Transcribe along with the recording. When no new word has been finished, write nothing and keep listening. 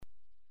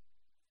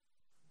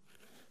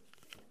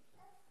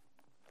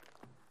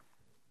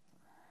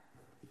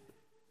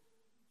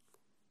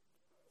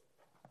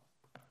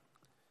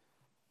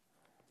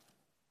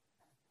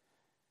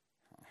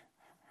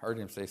heard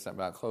him say something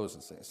about clothes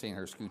and seeing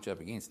her scooch up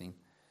against him.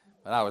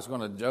 But I was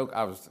going to joke.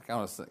 I was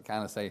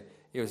kind of say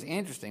it was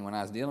interesting when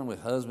I was dealing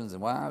with husbands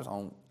and wives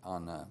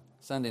on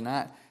Sunday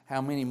night,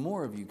 how many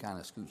more of you kind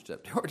of scooched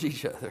up towards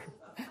each other.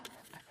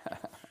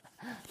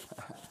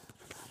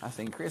 I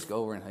seen Chris go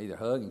over and either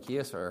hug and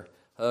kiss or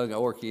hug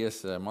or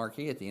kiss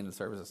Marquis at the end of the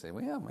service. I said,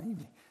 well,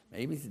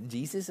 maybe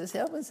Jesus is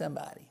helping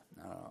somebody.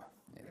 No,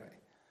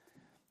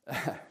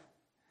 anyway.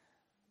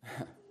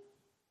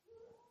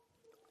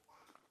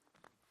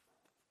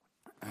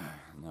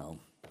 No.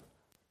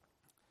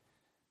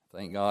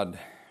 Thank God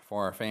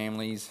for our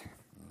families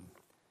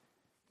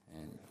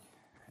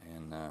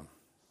and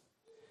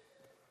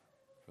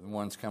for the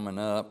ones coming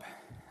up,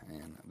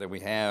 and that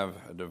we have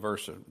a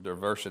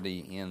diversity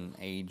in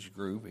age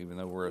group. Even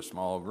though we're a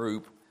small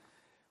group,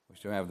 we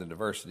still have the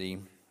diversity,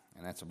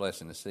 and that's a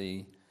blessing to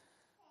see.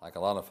 Like a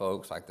lot of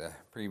folks, like the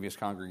previous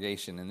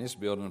congregation in this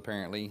building,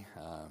 apparently,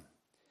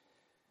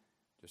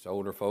 just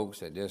older folks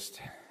that just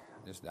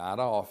died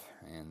off,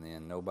 and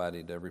then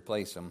nobody to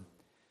replace them.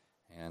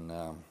 And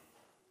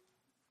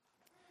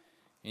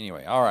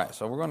anyway, all right,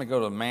 so we're going to go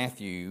to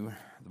Matthew,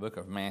 the book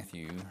of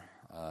Matthew,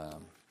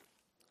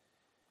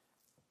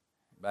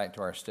 back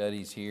to our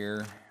studies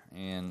here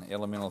in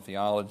elemental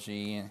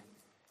theology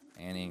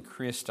and in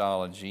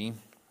Christology,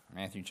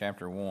 Matthew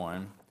chapter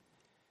 1.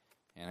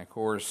 And of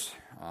course,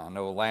 I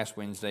know last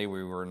Wednesday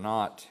we were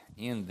not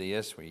in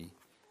this. We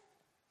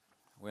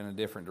went a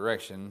different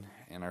direction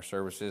in our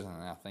services,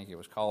 and I think it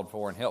was called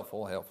for and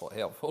helpful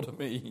to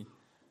me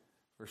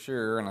for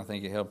sure, and I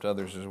think it helped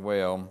others as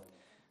well.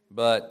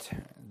 But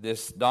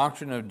this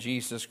doctrine of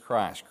Jesus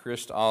Christ,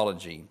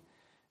 Christology,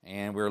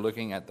 and we're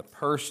looking at the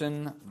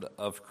person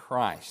of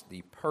Christ,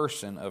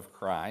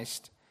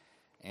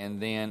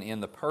 and then in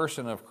the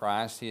person of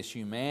Christ, his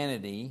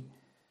humanity,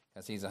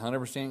 because he's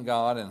 100%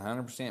 God and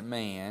 100%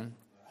 man.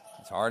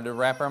 It's hard to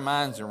wrap our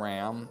minds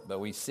around, but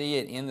we see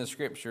it in the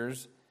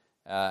Scriptures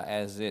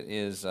as it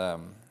is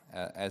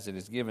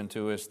given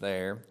to us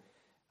there.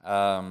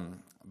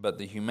 But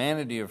the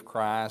humanity of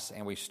Christ,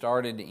 and we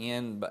started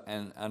in,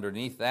 and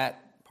underneath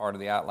that part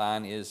of the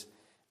outline is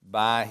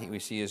we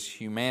see his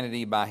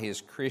humanity by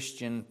his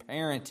Christian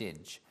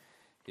parentage.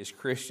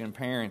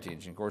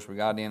 And of course, we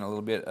got in a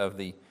little bit of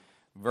the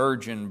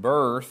virgin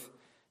birth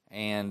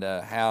and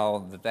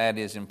how that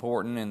is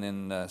important. And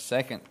then the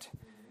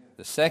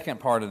second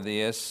part of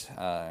this,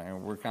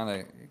 and we're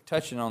kind of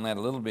touching on that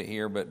a little bit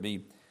here, but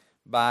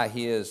by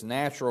his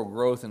natural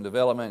growth and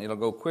development. It'll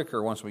go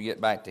quicker once we get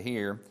back to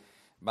here.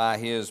 By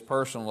his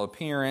personal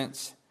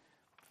appearance,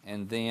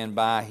 and then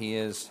by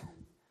his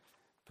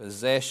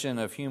possession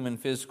of human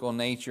physical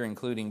nature,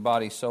 including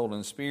body, soul,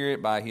 and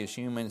spirit, by his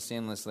human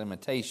sinless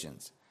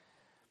limitations.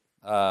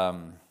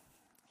 Human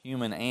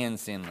and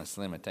sinless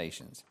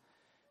limitations.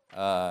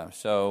 And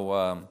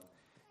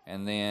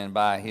then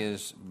by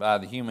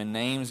the human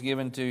names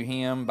given to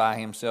him, by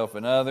himself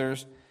and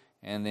others,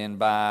 and then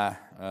by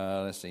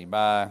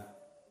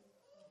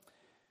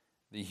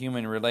the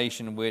human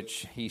relation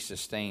which he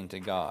sustained to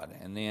God.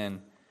 And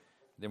then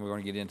we're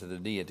going to get into the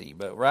deity.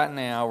 But right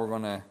now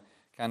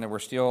we're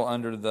still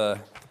under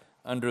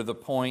the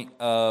point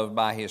of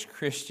by his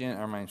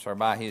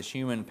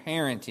human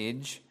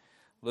parentage,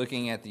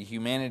 looking at the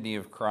humanity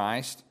of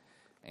Christ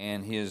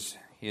and his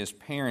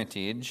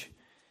parentage.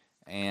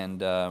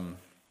 And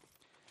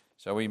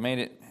so we made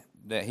it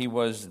that he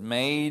was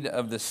made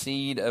of the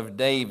seed of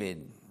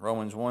David,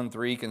 Romans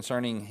 1:3,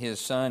 concerning his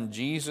son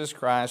Jesus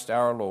Christ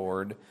our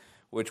Lord,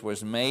 which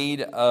was made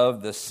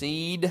of the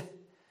seed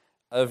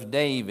of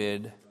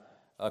David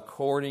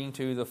according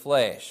to the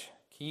flesh.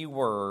 Key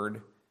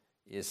word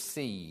is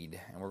seed,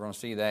 and we're going to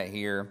see that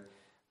here.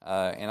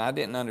 And I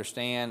didn't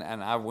understand,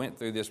 and I went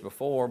through this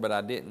before, but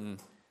it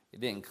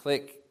didn't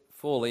click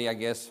fully, I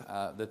guess,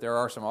 that there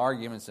are some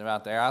arguments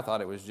about there. I thought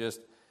it was just,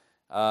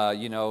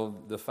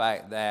 the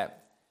fact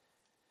that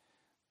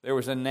there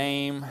was a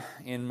name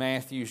in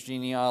Matthew's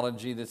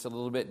genealogy that's a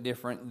little bit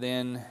different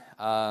than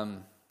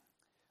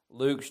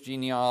Luke's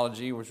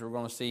genealogy, which we're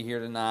going to see here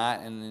tonight,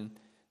 and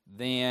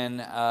then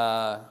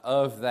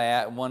of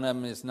that, one of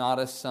them is not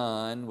a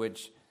son,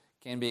 which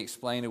can be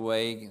explained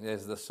away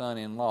as the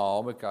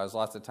son-in-law, because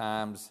lots of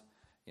times,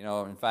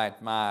 in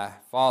fact, my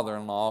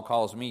father-in-law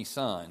calls me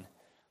son,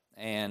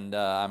 and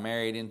I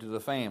married into the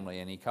family,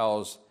 and he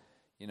calls,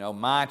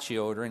 my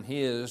children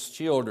his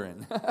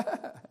children,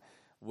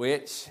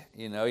 which,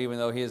 even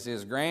though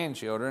his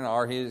grandchildren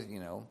are his,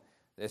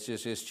 that's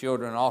just his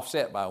children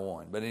offset by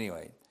one, but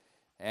anyway.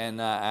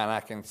 And I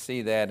can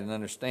see that and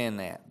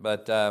understand that.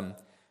 But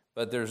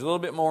there's a little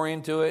bit more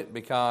into it,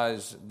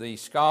 because the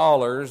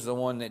scholars, the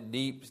one that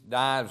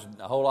dives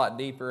a whole lot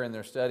deeper in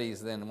their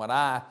studies than what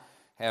I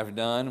have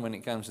done when it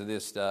comes to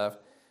this stuff,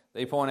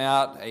 they point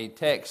out a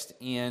text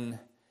in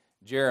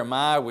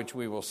Jeremiah, which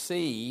we will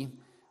see,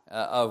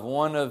 of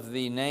one of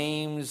the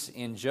names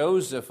in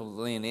Joseph's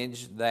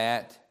lineage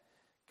that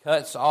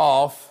cuts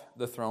off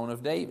the throne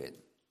of David.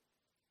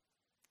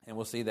 And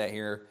we'll see that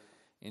here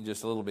in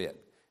just a little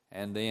bit.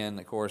 And then,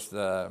 of course,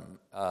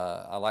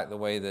 I like the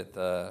way that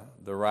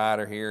the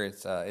writer here,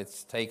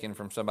 it's taken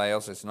from somebody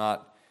else. It's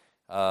not,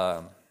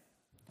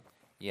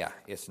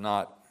 it's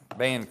not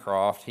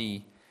Bancroft.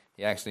 He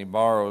actually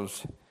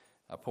borrows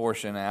a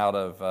portion out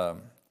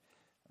of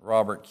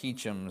Robert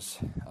Keacham's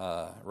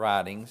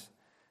writings,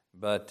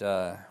 but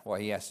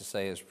what he has to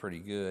say is pretty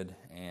good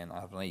and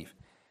I believe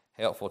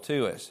helpful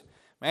to us.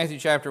 Matthew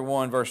chapter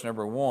 1, verse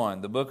number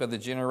 1, the book of the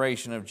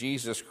generation of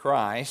Jesus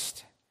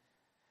Christ,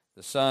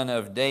 the son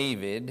of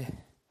David,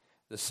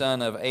 the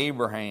son of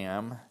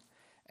Abraham.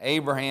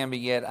 Abraham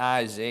begat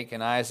Isaac,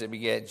 and Isaac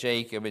begat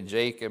Jacob, and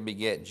Jacob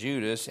begat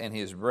Judas and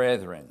his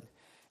brethren.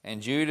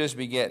 And Judas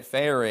begat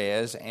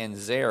Phares and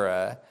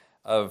Zerah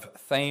of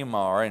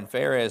Thamar, and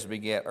Phares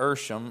begat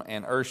Ersham,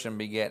 and Ersham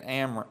begat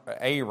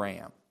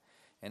Aram.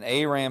 And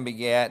Aram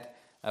begat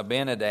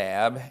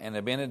Abinadab, and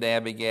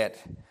Abinadab begat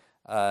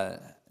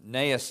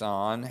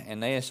Naasson,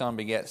 and Naasson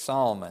begat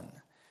Salmon.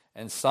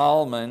 And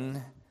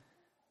Salmon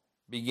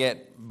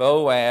begat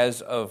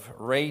Boaz of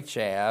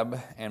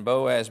Rachab, and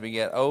Boaz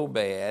begat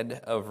Obed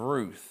of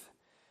Ruth.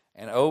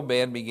 And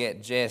Obed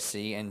begat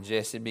Jesse, and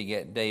Jesse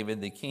begat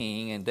David the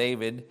king, and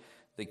David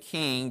the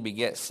king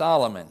begat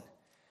Solomon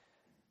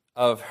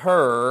of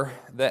her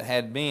that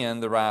had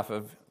been the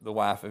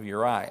wife of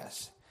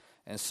Urias.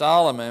 And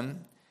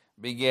Solomon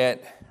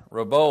begat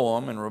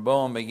Rehoboam, and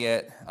Rehoboam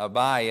begat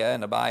Abiah,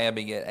 and Abiah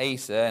begat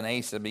Asa, and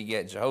Asa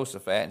begat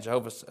Jehoshaphat, and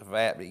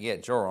Jehoshaphat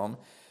begat Joram,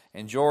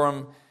 and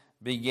Joram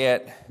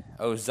begat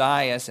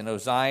Ozias, and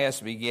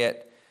Ozias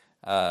begat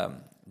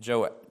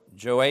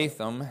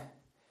Joatham,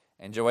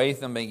 and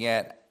Joatham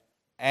begat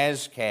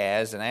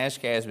Azkaz, and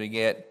Azkaz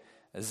begat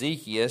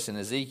Ezekias, and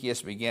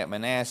Ezekias begat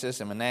Manasseh,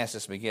 and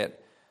Manasseh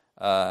begat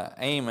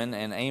Amon,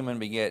 and Amon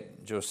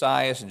begat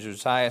Josias, and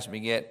Josias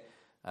begat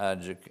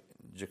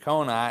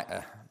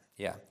Jeconias,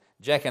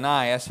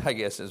 I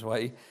guess is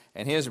what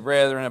and his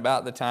brethren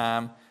about the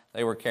time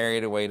they were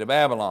carried away to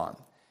Babylon.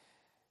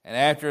 And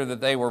after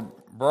they were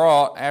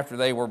brought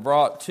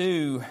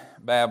to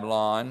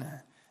Babylon,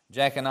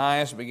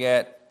 Jeconias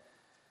begat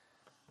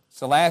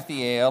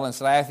Salathiel, and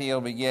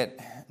Salathiel begat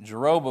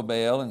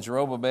Jerubbaal, and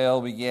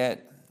Jerubbaal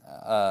begat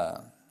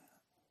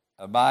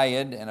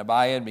Abiad, and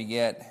Abiad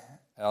begat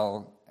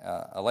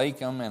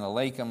Elakam, and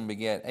Elakam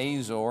begat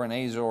Azor, and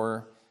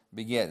Azor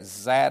begat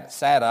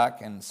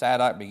Sadok, and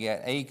Sadok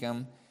begat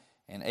Achim,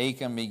 and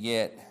Achim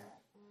begat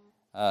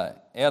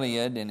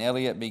Eliad, and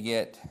Eliad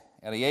begat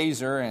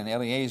Eleazar, and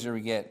Eleazar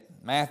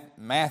begat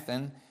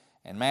Mathan,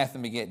 and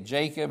Mathan begat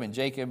Jacob, and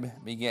Jacob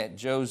begat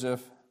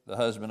Joseph, the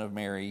husband of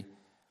Mary,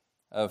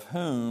 of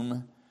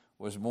whom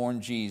was born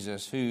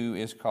Jesus, who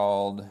is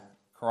called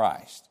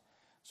Christ.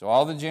 So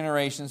all the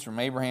generations from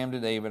Abraham to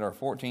David are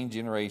 14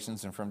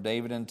 generations, and from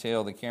David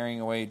until the carrying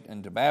away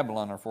into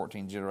Babylon are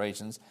 14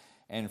 generations,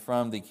 and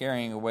from the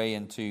carrying away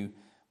into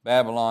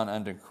Babylon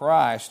unto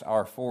Christ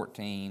are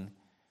 14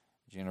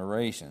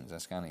 generations.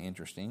 That's kind of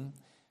interesting.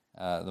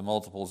 The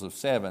multiples of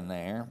 7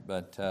 there,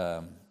 but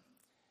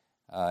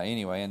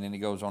anyway, and then he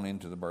goes on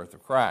into the birth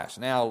of Christ.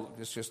 Now,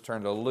 let's just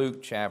turn to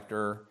Luke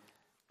chapter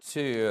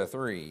 2,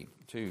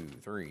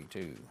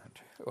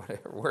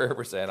 whatever,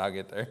 wherever it's at, I'll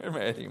get there.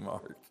 Matthew,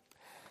 Mark.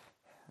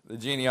 The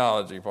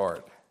genealogy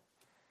part.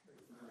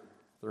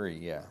 3,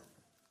 yeah.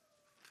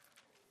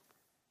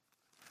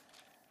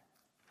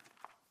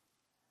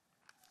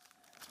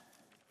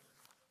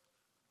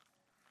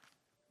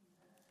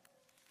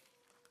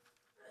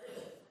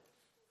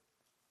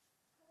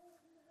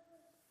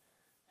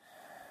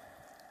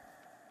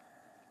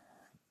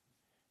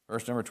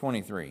 Verse number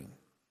 23.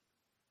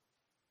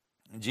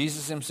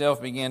 Jesus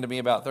himself began to be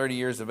about 30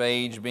 years of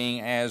age,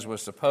 being as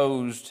was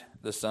supposed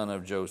the son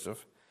of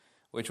Joseph,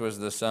 which was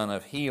the son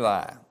of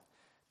Heli.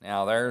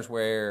 Now there's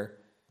where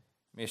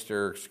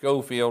Mr.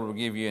 Schofield will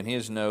give you in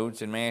his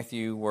notes, in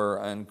Matthew, where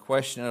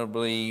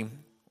unquestionably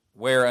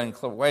we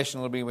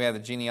have the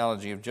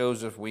genealogy of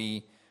Joseph,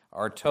 we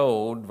are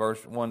told,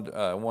 verse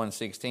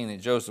 1:16, that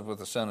Joseph was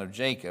the son of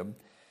Jacob.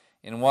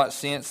 In what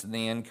sense,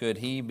 then, could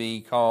he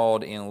be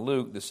called in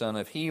Luke the son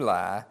of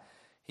Heli?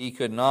 He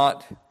could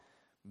not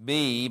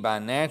be by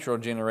natural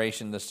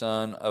generation the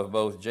son of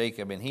both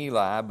Jacob and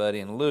Heli, but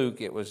in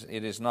Luke it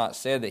is not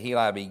said that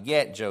Heli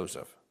begat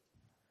Joseph.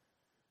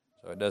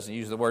 So it doesn't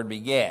use the word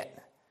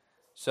beget.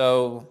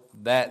 So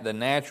that the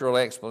natural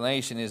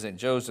explanation is that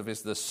Joseph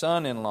is the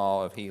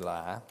son-in-law of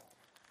Heli,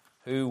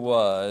 who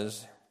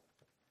was,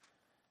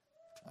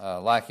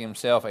 like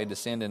himself, a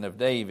descendant of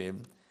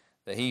David,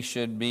 that he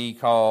should be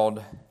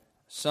called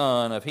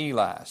son of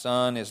Heli.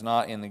 Son is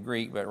not in the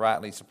Greek, but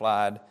rightly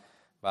supplied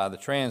by the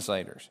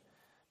translators.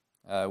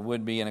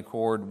 Would be in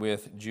accord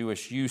with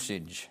Jewish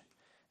usage.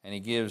 And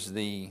he gives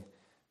the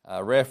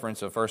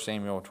reference of 1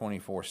 Samuel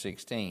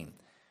 24:16.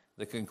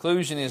 The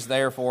conclusion is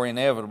therefore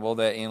inevitable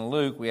that in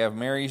Luke we have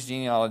Mary's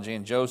genealogy,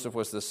 and Joseph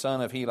was the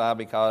son of Heli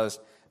because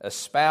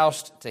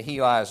espoused to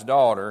Heli's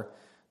daughter.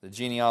 The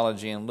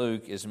genealogy in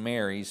Luke is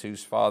Mary's,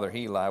 whose father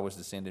Heli was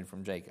descended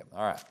from Jacob.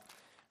 All right.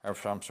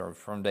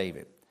 From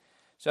David.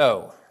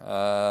 So,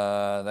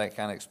 that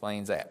kind of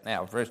explains that.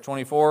 Now, verse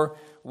 24,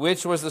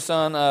 which was the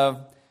son of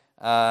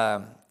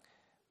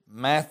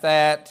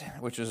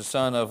Mathat, which was the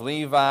son of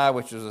Levi,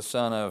 which was the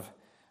son of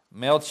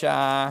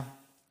Melchi,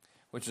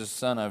 which is the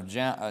son of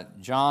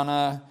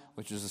Jonah,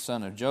 which is the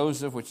son of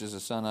Joseph, which is the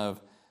son of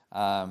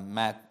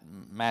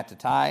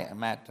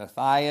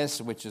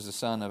Mattathias, which is the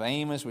son of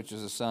Amos, which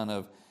is the son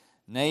of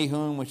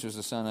Nahum, which is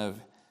the son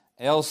of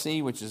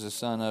Elsi, which is the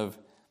son of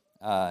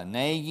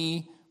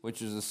Nagi,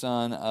 which is the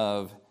son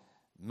of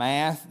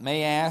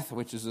Maath,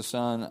 which is the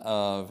son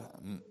of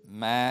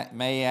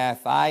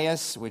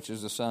Maathias, which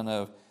is the son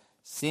of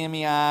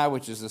Simei,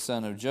 which is the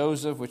son of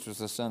Joseph, which was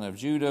the son of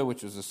Judah,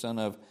 which was the son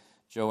of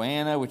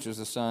Joanna, which was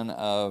the son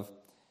of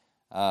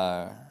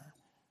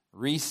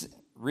Risa,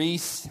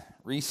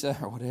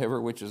 or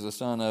whatever, which is the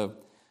son of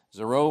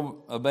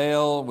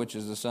Zerubbabel, which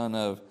is the son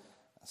of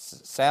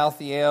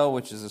Salthiel,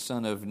 which is the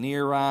son of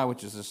Neri,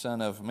 which is the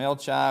son of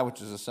Melchi, which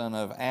is the son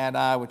of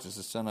Adai, which is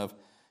the son of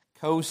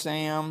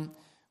Kosam,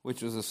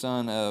 which was the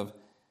son of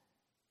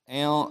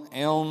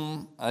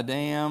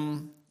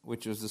Adam,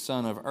 which was the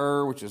son of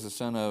which is the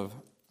son of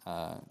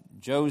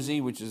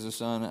Josie, which is the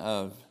son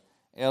of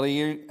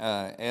Eliezer,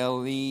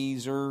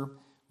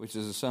 which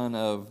is the son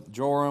of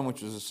Joram,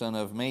 which is the son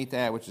of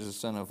Mathat, which is the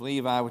son of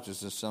Levi, which is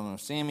the son of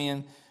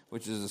Simeon,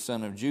 which is the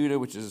son of Judah,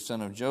 which is the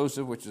son of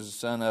Joseph, which is the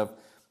son of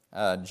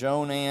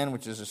Jonan,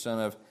 which is the son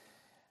of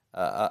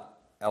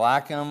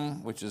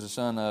Eliakim, which is the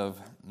son of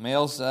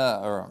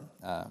Maliah,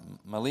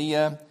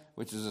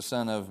 which is the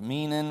son of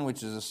Menon,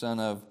 which is the son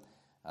of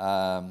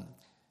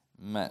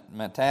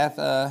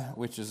Mattatha,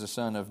 which is the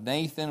son of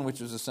Nathan,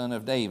 which was the son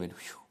of David,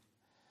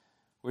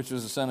 which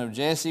was the son of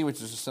Jesse,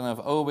 which is the son of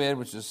Obed,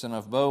 which is the son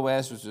of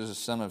Boaz, which is the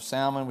son of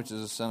Salmon, which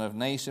is the son of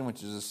Nason,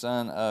 which is the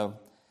son of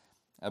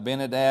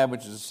Abinadab,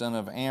 which is the son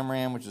of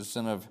Amram, which is the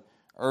son of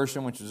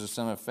Ursham, which is the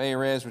son of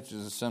Pharez, which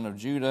is the son of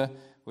Judah,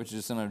 which is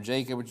the son of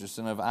Jacob, which is the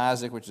son of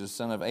Isaac, which is the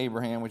son of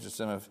Abraham, which is the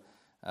son of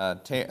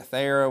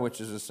Thera,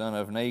 which is the son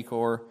of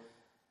Nachor,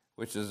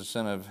 which is the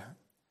son of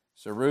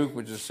Saruk,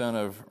 which is the son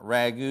of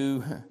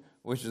Ragu,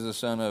 which is the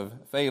son of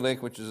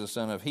Phalek, which is the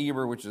son of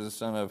Heber, which is the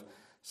son of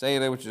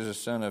Salah, which is the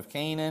son of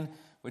Canaan,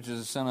 which is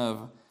the son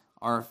of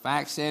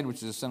Arphaxad, which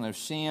is the son of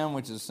Shem,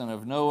 which is the son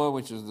of Noah,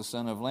 which is the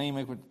son of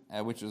Lamech,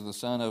 which is the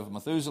son of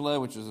Methuselah,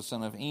 which is the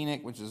son of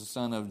Enoch, which is the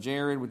son of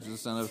Jared, which is the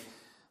son of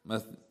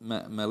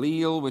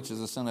Malil, which is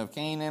the son of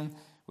Canaan,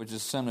 which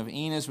is the son of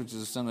Enos, which is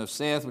the son of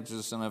Seth, which is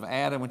the son of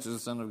Adam, which is the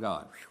son of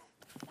God.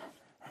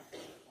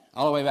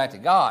 All the way back to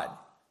God,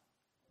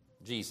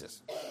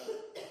 Jesus.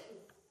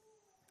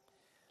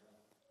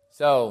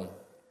 So,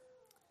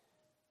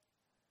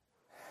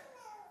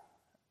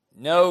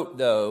 note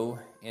though,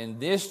 in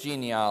this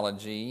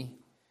genealogy,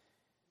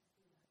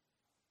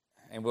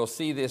 and we'll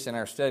see this in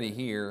our study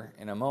here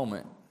in a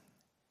moment,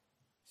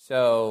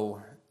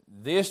 so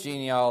this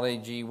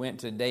genealogy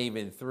went to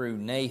David through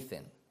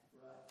Nathan,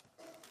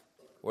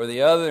 where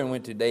the other one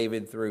went to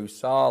David through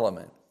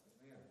Solomon.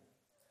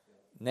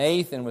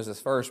 Nathan was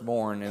his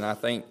firstborn, and I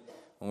think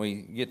when we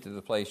get to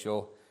the place,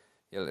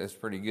 it's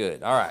pretty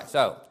good. All right,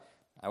 so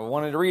I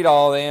wanted to read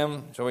all of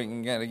them so we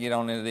can get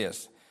on into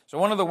this. So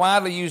one of the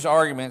widely used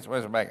arguments,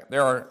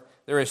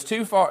 there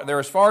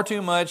is far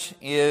too much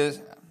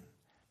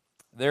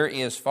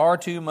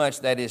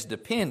that is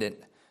dependent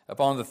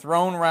upon the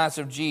throne rights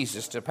of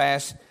Jesus to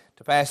pass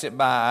it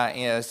by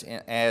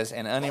as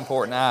an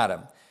unimportant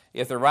item.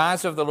 If the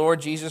rights of the Lord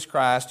Jesus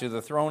Christ to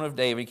the throne of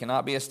David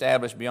cannot be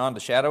established beyond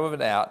the shadow of a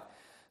doubt,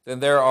 then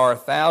there are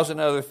 1,000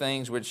 other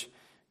things which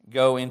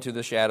go into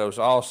the shadows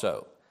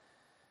also.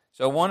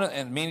 So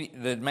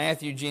the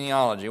Matthew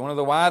genealogy, one of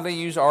the widely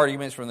used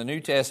arguments from the New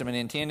Testament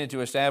intended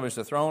to establish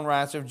the throne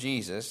rights of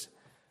Jesus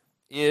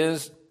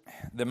is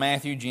the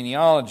Matthew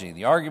genealogy.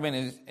 The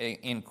argument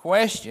in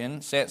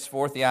question sets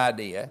forth the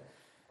idea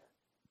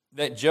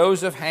that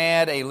Joseph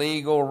had a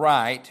legal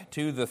right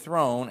to the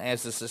throne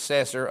as the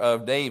successor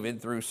of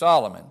David through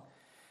Solomon,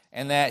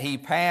 and that he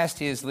passed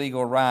his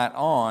legal right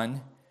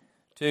on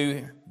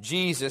to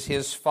Jesus,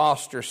 his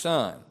foster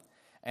son.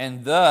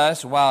 And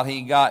thus, while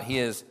he got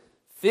his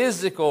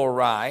physical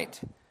right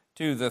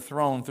to the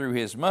throne through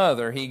his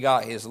mother, he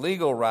got his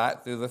legal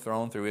right through the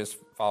throne through his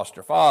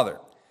foster father.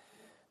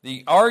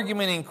 The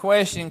argument in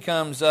question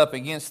comes up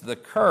against the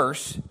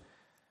curse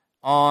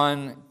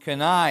on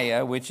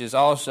Coniah, which is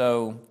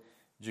also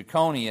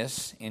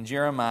Jeconias, in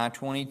Jeremiah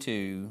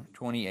 22,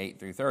 28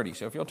 through 30.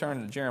 So if you'll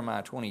turn to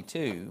Jeremiah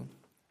 22.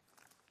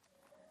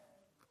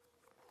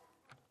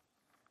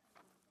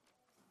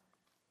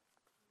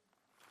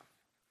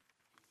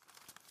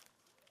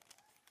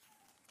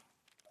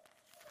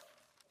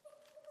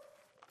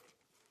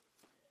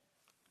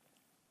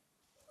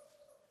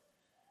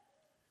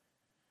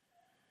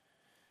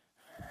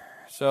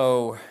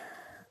 So,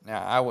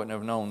 now I wouldn't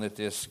have known that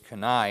this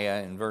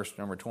Coniah in verse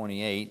number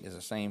 28 is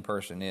the same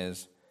person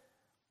as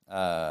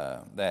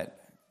that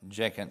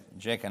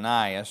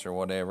Jeconias or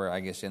whatever, I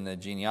guess in the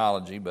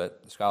genealogy,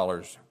 but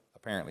scholars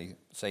apparently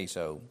say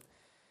so.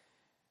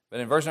 But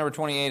in verse number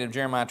 28 of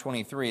Jeremiah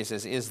 23, it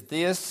says, "Is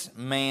this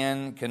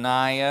man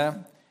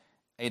Coniah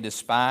a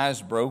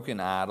despised, broken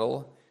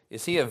idol?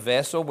 Is he a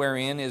vessel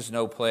wherein is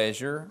no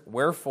pleasure?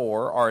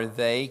 Wherefore are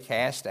they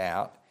cast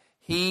out?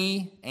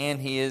 He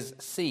and his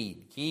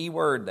seed." Key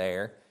word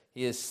there,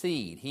 his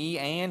seed. He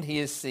and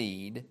his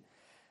seed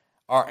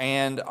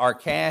are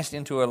cast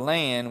into a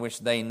land which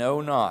they know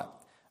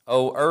not.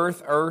 O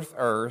earth, earth,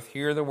 earth,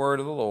 hear the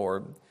word of the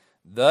Lord.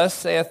 Thus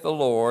saith the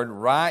Lord,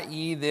 write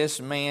ye this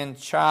man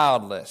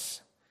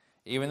childless.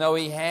 Even though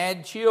he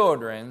had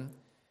children,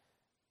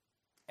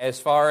 as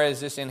far as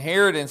this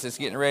inheritance that's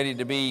getting ready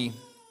to be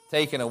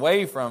taken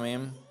away from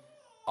him,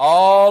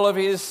 all of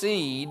his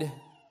seed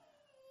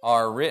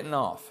are written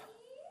off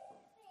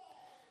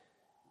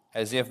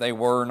as if they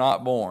were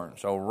not born.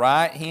 So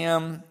write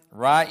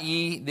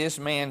ye this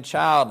man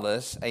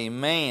childless, a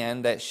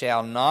man that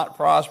shall not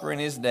prosper in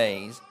his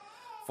days,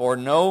 for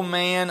no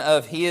man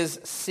of his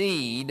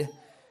seed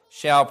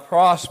shall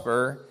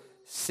prosper,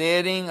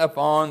 sitting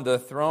upon the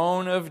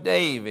throne of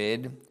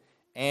David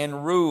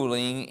and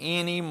ruling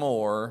any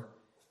more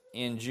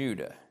in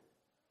Judah.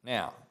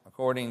 Now,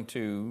 according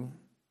to,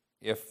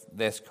 if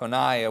this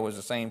Coniah was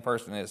the same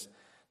person as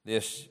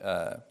this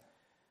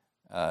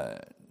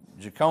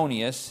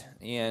Jeconias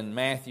in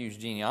Matthew's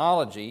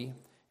genealogy,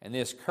 and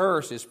this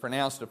curse is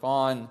pronounced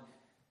upon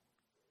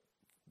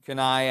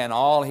Coniah and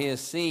all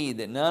his seed,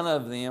 that none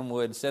of them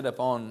would sit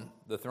upon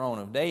the throne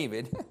of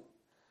David,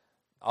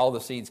 all the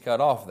seeds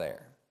cut off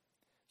there.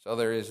 So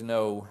there is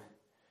no,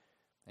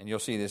 and you'll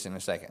see this in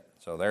a second.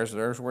 So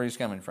there's where he's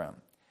coming from.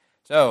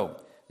 So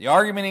the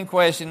argument in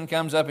question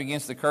comes up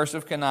against the curse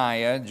of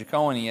Coniah,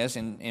 Jeconias,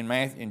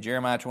 in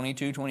Jeremiah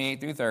 22, 28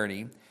 through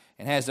 30,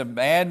 and has a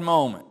bad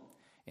moment.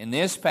 In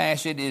this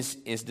passage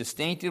is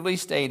distinctively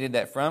stated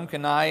that from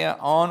Coniah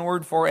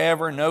onward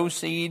forever, no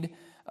seed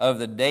of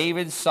the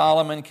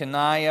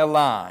David-Solomon-Coniah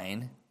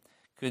line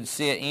could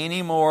sit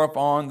any more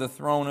upon the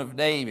throne of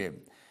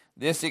David.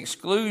 This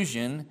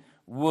exclusion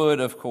would,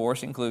 of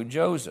course, include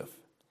Joseph.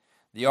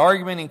 The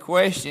argument in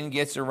question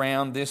gets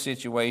around this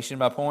situation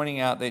by pointing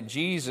out that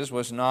Jesus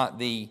was not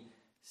the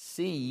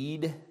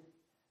seed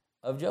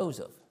of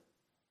Joseph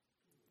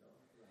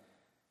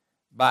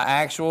by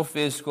actual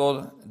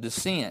physical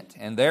descent,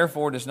 and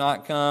therefore does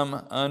not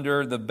come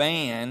under the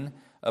ban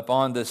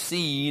upon the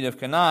seed of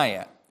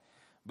Coniah.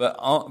 But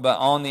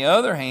on the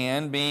other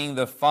hand, being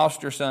the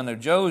foster son of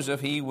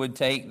Joseph, he would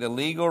take the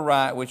legal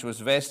right which was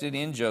vested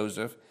in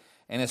Joseph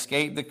and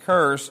escape the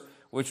curse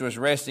which was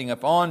resting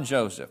upon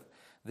Joseph.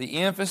 The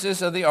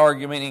emphasis of the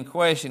argument in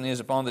question is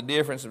upon the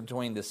difference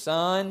between the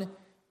son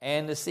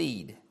and the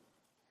seed.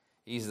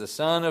 He's the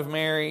son of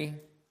Mary.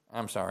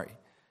 I'm sorry,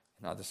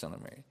 not the son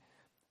of Mary.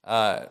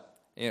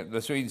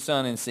 The sweet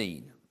son and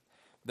seed.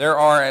 There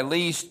are at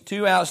least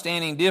two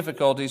outstanding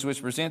difficulties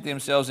which present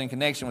themselves in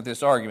connection with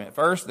this argument.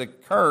 First, the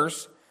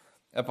curse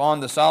upon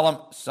the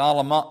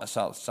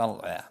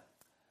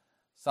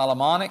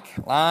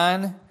Solomonic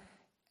line,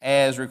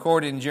 as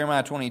recorded in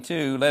Jeremiah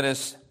 22. Let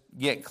us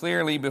get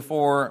clearly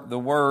before the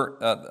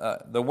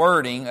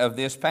wording of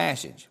this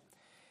passage.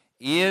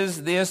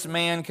 Is this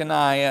man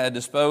Coniah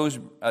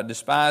a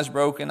despised,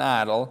 broken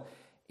idol?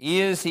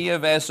 Is he a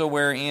vessel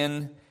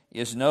wherein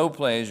is no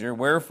pleasure?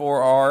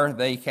 Wherefore are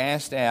they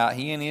cast out,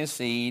 he and his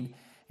seed,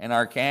 and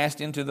are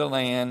cast into the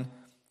land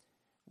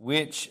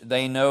which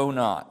they know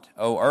not?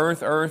 O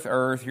earth, earth,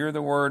 earth, hear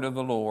the word of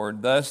the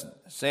Lord. Thus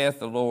saith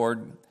the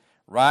Lord,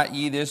 write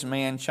ye this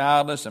man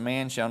childless, a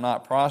man shall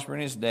not prosper in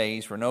his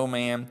days, for no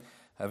man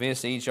of his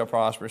seed shall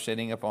prosper,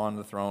 sitting upon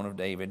the throne of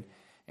David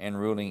and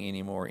ruling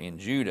any more in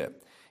Judah.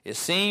 It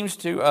seems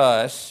to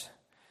us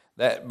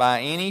that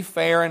by any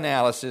fair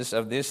analysis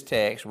of this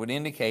text would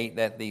indicate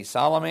that the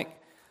Solomonic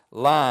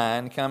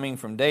line coming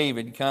from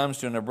David comes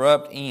to an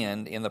abrupt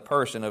end in the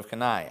person of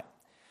Coniah.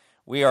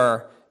 We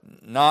are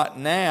not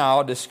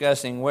now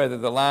discussing whether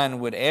the line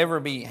would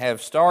ever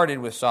have started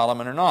with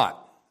Solomon or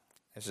not.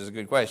 This is a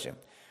good question.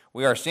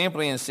 We are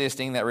simply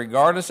insisting that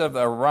regardless of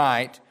the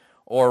right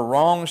or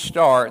wrong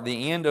start,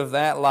 the end of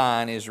that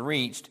line is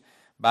reached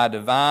by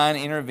divine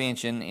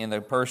intervention in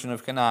the person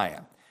of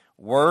Coniah.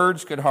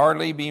 Words could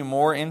hardly be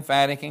more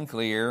emphatic and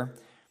clear.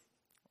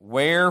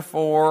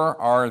 Wherefore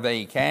are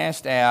they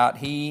cast out,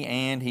 he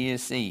and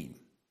his seed?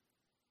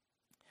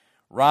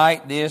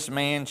 Write this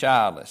man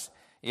childless.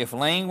 If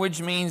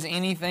language means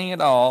anything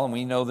at all, and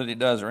we know that it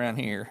does around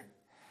here,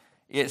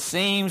 it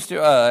seems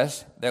to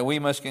us that we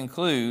must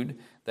conclude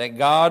that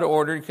God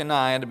ordered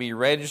Coniah to be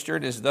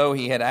registered as though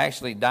he had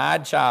actually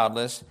died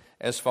childless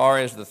as far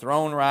as the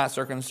throne rights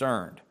are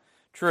concerned.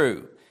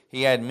 True,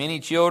 he had many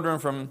children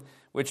from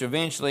which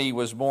eventually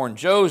was born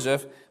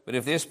Joseph, but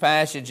if this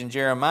passage in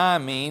Jeremiah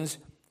means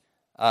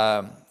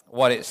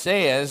what it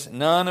says,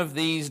 none of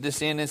these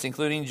descendants,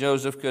 including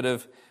Joseph, could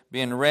have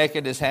been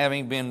reckoned as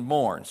having been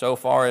born, so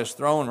far as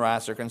throne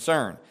rights are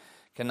concerned.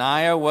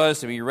 Coniah was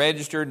to be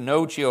registered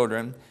no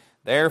children.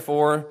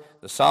 Therefore,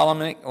 the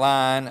Solomonic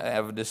line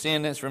of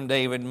descendants from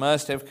David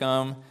must have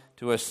come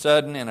to a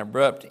sudden and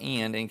abrupt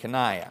end in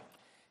Coniah.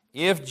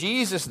 If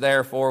Jesus,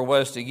 therefore,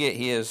 was to get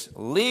his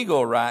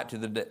legal right to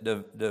the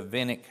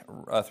Davidic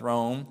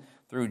throne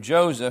through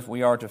Joseph,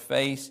 we are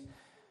face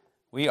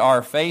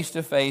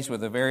to face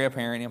with a very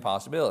apparent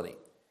impossibility.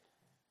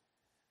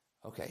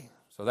 Okay,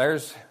 so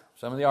there's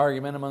some of the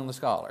argument among the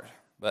scholars,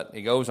 but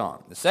it goes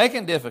on. The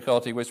second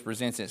difficulty which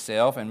presents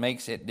itself and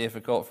makes it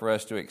difficult for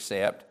us to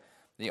accept,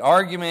 the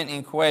argument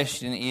in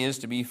question is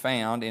to be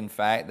found in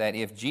fact that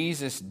if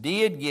Jesus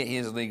did get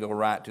his legal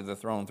right to the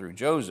throne through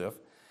Joseph,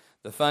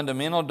 the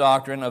fundamental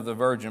doctrine of the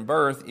virgin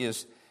birth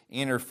is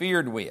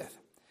interfered with.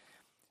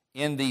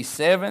 In the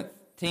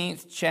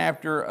 17th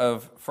chapter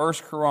of 1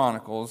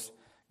 Chronicles,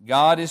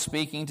 God is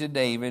speaking to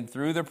David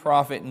through the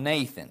prophet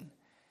Nathan.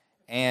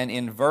 And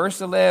in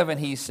verse 11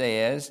 he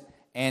says,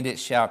 "And it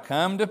shall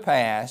come to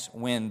pass,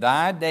 when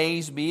thy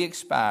days be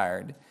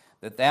expired,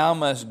 that thou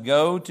must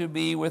go to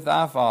be with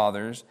thy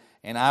fathers,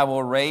 and I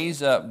will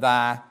raise up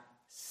thy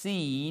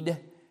seed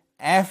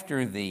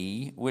after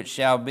thee, which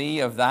shall be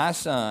of thy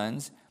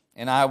sons,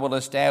 and I will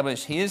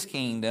establish his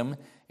kingdom,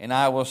 and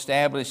I will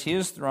establish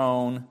his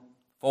throne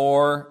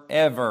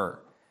forever."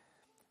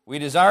 We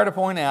desire to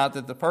point out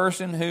that the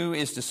person who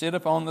is to sit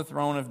upon the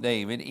throne of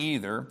David,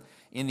 either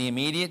in the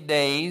immediate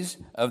days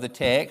of the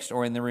text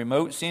or in the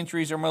remote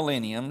centuries or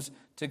millenniums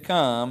to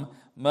come,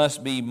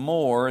 must be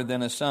more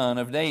than a son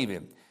of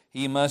David.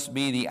 He must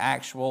be the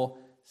actual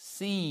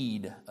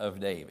seed of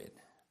David.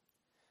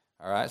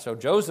 All right, so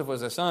Joseph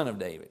was a son of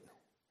David.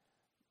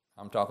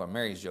 I'm talking about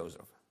Mary's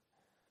Joseph.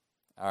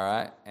 All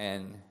right,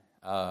 and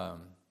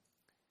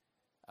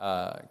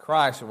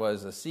Christ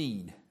was a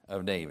seed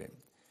of David.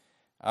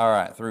 All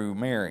right, through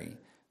Mary.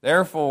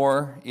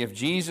 Therefore, if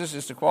Jesus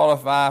is to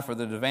qualify for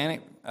the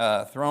Davidic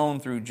throne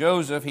through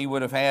Joseph, he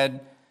would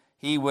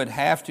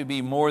have to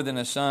be more than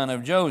a son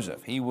of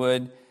Joseph. He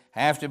would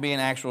have to be an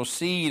actual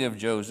seed of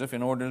Joseph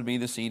in order to be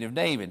the seed of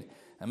David.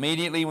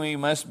 Immediately, it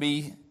must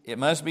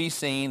be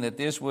seen that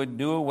this would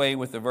do away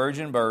with the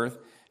virgin birth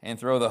and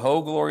throw the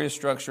whole glorious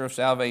structure of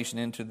salvation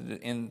into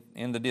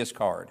the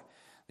discard.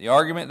 The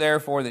argument,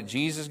 therefore, that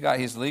Jesus got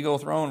his legal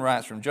throne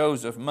rights from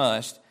Joseph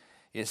must,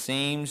 it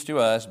seems to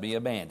us, be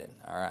abandoned.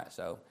 All right,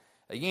 so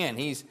again,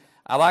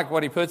 I like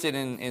what he puts it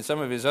in some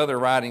of his other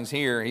writings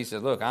here. He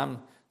says, look, I'm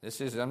just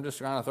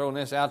trying to throw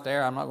this out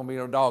there. I'm not going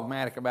to be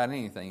dogmatic about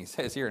anything, he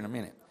says here in a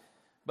minute.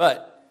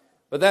 But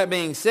that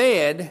being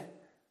said,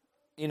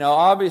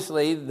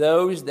 obviously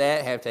those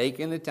that have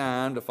taken the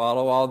time to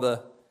follow all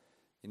the,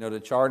 to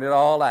chart it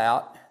all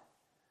out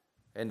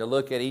and to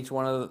look at each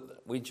one of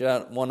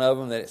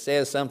them that it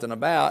says something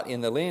about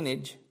in the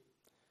lineage,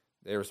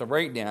 there's a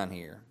breakdown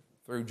here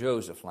through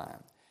Joseph's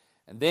line.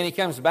 And then he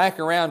comes back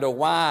around to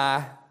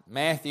why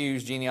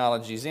Matthew's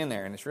genealogy is in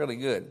there, and it's really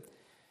good.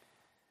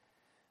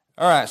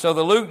 All right, so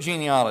the Luke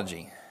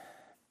genealogy.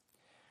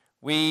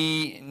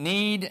 We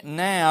need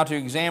now to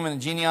examine the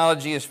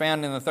genealogy as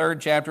found in the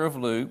 3rd chapter of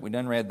Luke. We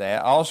done read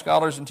that. All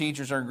scholars and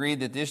teachers are agreed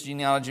that this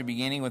genealogy,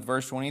 beginning with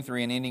verse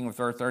 23 and ending with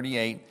verse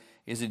 38,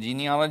 is a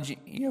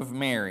genealogy of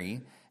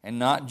Mary and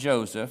not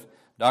Joseph.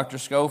 Dr.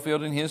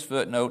 Schofield, in his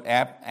footnote,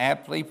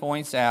 aptly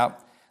points out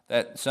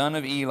that son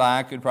of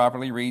Eli could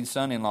properly read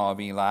son-in-law of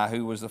Eli,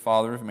 who was the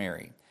father of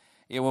Mary.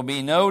 It will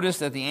be noticed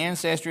that the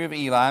ancestry of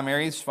Eli,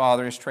 Mary's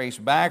father, is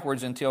traced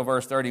backwards until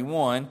verse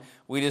 31.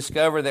 We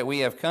discover that we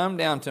have come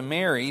down to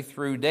Mary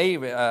through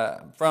David,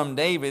 from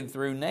David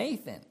through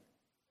Nathan,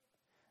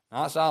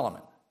 not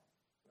Solomon.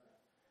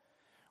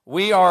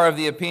 We are of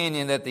the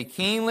opinion that the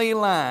kingly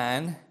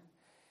line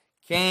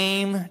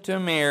came to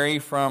Mary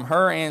from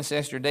her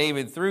ancestor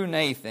David through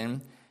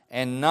Nathan,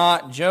 and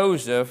not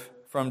Joseph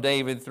from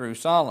David through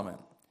Solomon.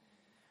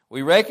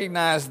 We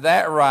recognize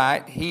that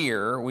right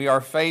here, we are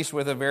faced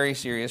with a very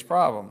serious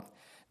problem.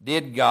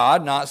 Did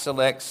God not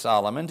select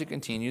Solomon to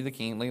continue the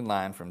kingly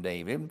line from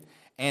David?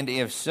 And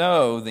if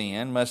so,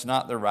 then, must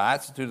not the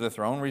rights to the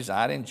throne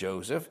reside in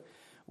Joseph?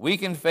 We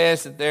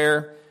confess that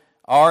there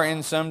are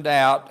in some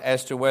doubt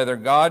as to whether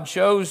God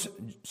chose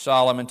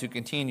Solomon to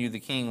continue the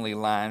kingly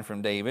line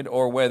from David,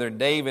 or whether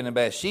David and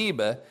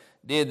Bathsheba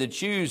did the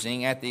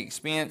choosing at the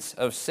expense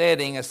of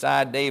setting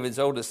aside David's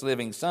oldest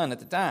living son at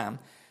the time,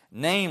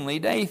 namely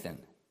Nathan.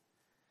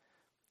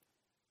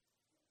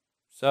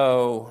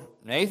 So,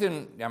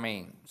 Nathan,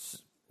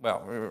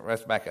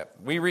 let's back up.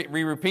 We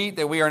repeat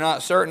that we are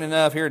not certain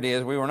enough, here it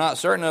is, we were not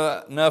certain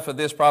enough of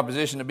this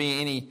proposition to be in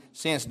any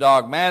sense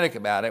dogmatic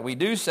about it. We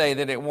do say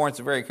that it warrants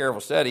a very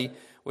careful study,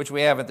 which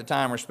we have at the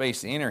time or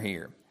space to enter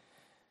here.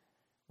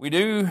 We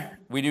do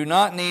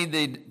not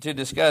need to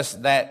discuss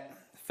that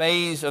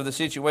phase of the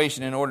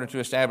situation in order to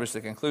establish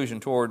the conclusion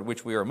toward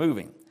which we are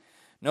moving.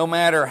 No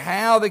matter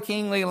how the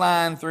kingly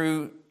line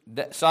through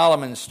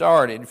Solomon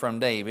started from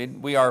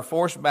David, we are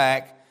forced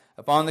back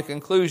upon the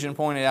conclusion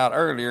pointed out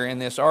earlier in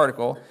this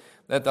article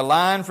that the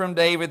line from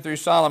David through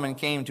Solomon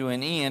came to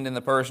an end in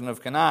the person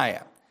of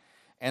Coniah,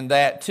 and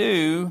that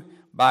too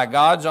by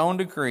God's own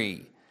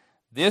decree.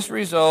 This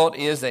result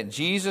is that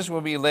Jesus will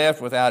be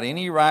left without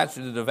any rights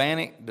to the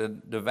Davidic,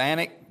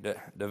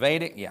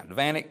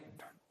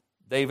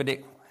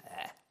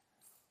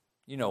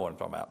 you know what I'm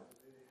talking about.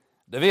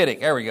 Davidic,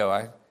 there we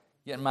go.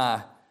 getting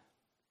my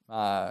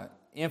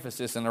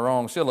emphasis in the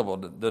wrong syllable.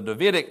 The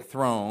Davidic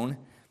throne,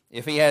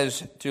 if he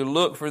has to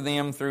look for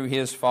them through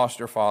his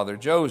foster father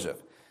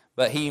Joseph.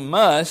 But he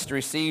must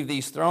receive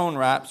these throne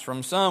rights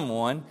from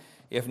someone.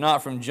 If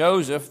not from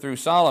Joseph, through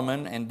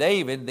Solomon and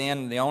David,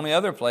 then the only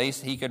other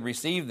place he could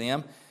receive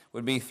them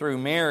would be through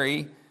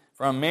Mary,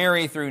 from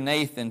Mary through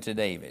Nathan to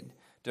David.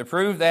 To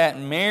prove that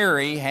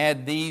Mary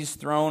had these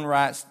throne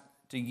rights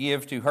to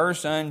give to her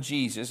son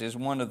Jesus is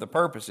one of the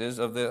purposes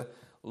of the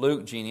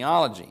Luke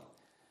genealogy.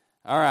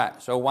 All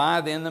right, so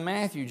why then the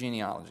Matthew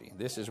genealogy?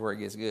 This is where it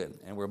gets good,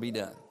 and we'll be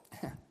done.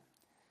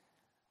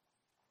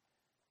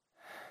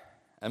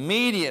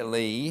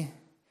 Immediately,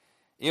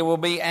 it will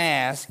be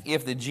asked,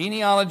 if the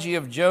genealogy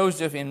of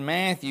Joseph in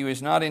Matthew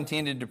is not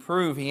intended to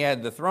prove he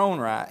had throne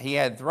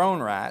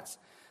rights,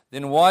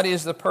 then what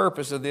is the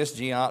purpose of this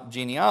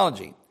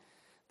genealogy?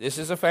 This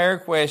is a fair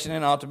question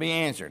and ought to be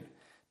answered.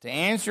 To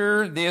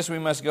answer this, we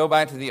must go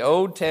back to the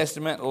Old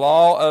Testament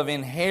law of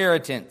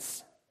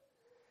inheritance.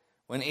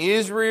 When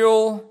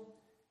Israel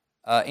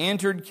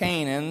entered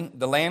Canaan,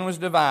 the land was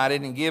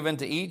divided and given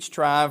to each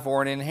tribe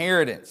for an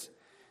inheritance.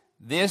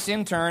 This,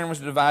 in turn, was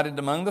divided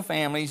among the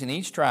families in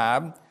each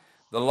tribe.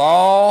 The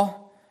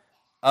law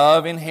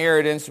of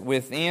inheritance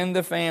within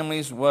the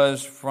families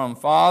was from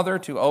father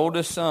to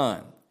oldest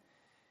son.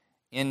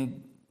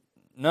 In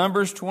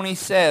Numbers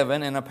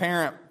 27, an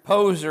apparent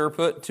poser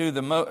put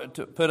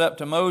up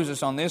to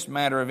Moses on this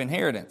matter of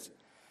inheritance.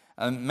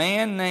 A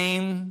man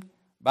named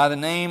by the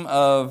name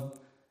of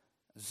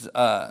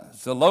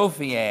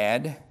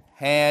Zelophehad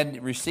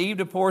had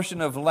received a portion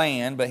of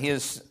land, but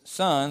his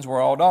sons were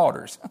all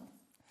daughters.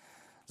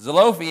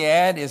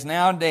 Zelophehad is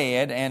now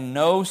dead and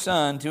no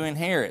son to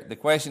inherit. The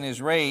question is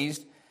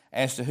raised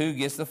as to who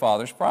gets the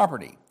father's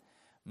property.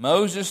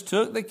 Moses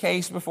took the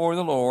case before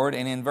the Lord,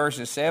 and in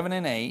verses 7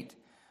 and 8,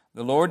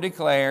 the Lord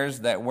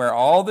declares that where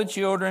all the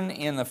children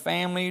in the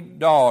family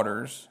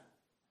daughters,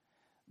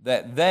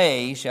 that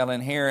they shall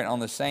inherit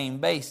on the same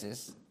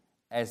basis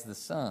as the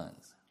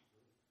sons.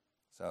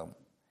 So,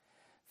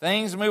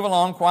 things move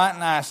along quite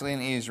nicely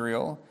in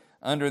Israel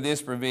under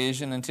this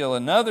provision until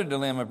another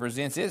dilemma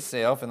presents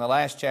itself in the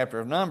last chapter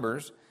of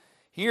Numbers.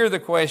 Here the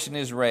question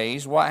is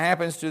raised, what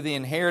happens to the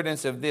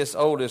inheritance of this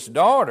oldest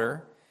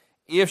daughter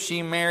if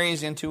she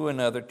marries into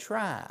another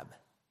tribe?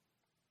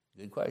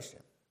 Good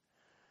question.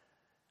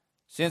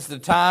 Since the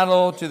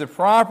title to the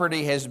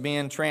property has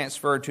been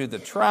transferred to the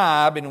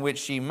tribe in which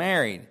she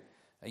married.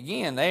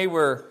 Again, they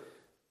were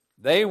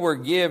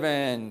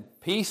given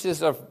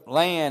pieces of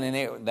land,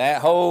 and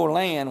that whole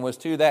land was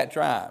to that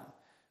tribe.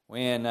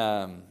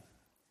 When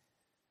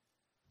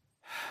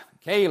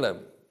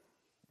Caleb,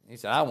 he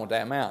said, I want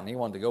that mountain. He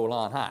wanted to go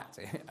Golan Heights.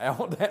 I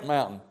want that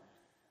mountain.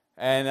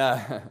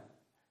 And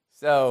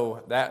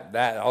so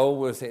that whole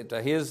was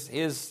to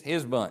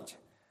his bunch.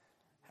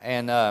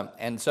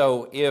 And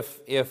so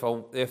if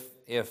the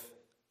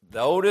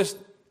oldest,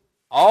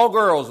 all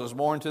girls was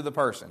born to the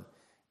person,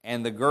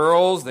 and the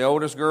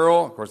oldest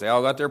girl, of course they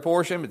all got their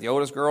portion, but the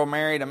oldest girl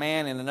married a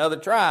man in another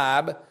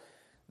tribe,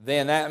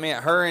 then that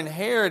meant her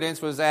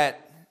inheritance was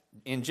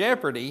in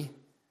jeopardy,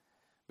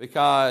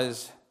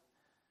 because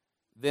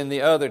then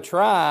the other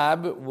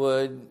tribe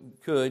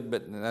could,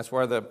 but that's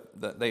where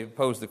they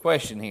pose the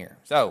question here.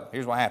 So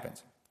here's what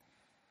happens.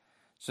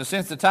 So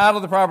since the title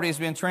of the property has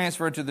been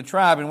transferred to the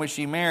tribe in which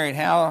she married,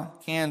 how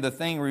can the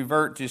thing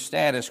revert to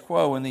status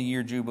quo in the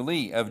year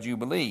of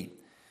Jubilee?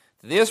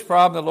 To this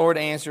problem, the Lord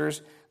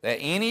answers that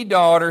any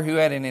daughter who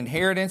had an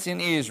inheritance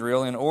in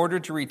Israel, in order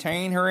to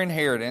retain her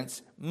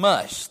inheritance,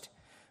 must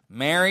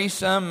marry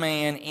some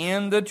man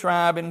in the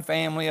tribe and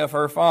family of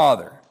her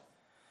father.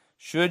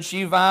 Should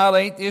she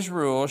violate this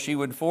rule, she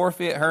would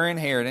forfeit her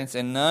inheritance,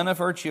 and none of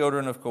her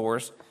children, of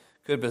course,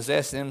 could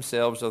possess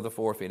themselves of the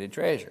forfeited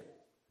treasure.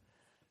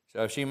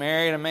 So if she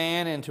married a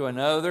man into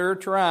another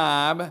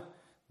tribe,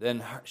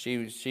 then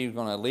she's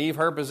going to leave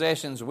her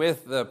possessions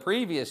with the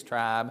previous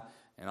tribe,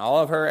 and all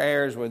of her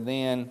heirs would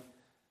then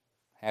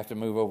have to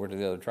move over to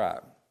the other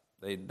tribe.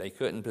 They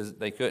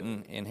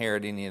couldn't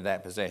inherit any of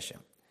that possession.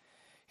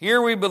 Here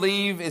we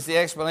believe is the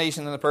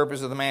explanation and the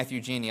purpose of the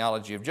Matthew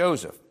genealogy of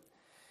Joseph.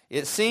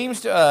 It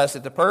seems to us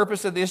that the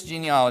purpose of this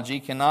genealogy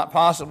cannot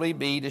possibly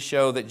be to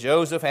show that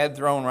Joseph had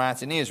throne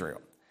rights in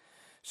Israel,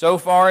 so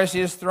far as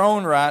his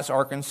throne rights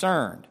are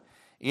concerned.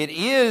 It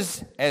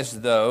is as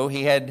though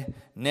he had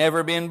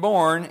never been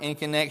born in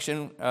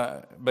connection,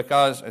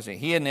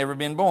 he had never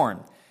been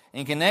born.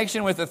 In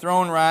connection with the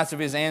throne rights of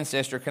his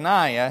ancestor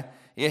Coniah,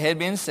 it had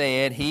been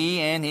said, he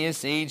and his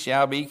seed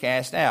shall be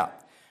cast out.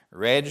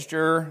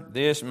 Register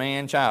this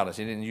man childless.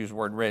 He didn't use the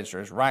word register,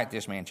 it's write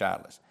this man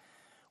childless.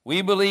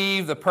 We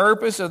believe the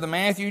purpose of the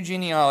Matthew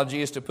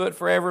genealogy is to put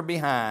forever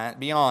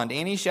beyond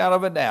any shadow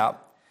of a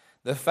doubt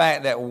the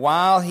fact that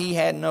while he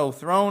had no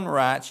throne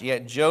rights,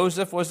 yet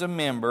Joseph was a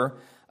member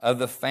of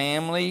the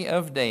family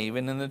of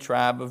David and the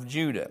tribe of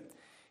Judah.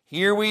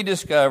 Here we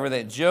discover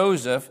that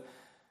Joseph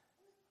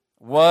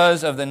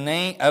was of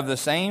the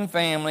same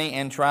family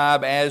and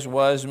tribe as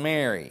was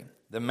Mary.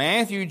 The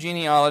Matthew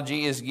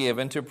genealogy is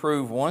given to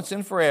prove once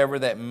and forever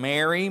that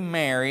Mary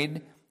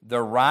married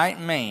the right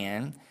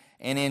man,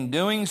 and in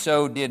doing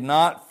so did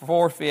not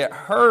forfeit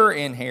her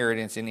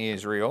inheritance in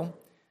Israel,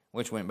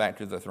 which went back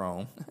to the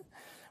throne,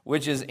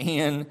 which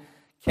in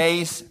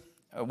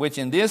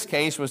this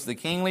case was the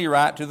kingly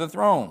right to the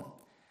throne.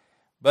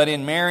 But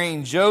in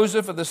marrying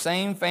Joseph of the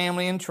same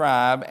family and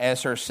tribe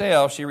as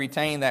herself, she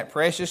retained that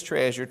precious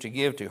treasure to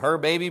give to her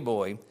baby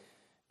boy,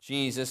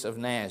 Jesus of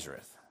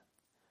Nazareth.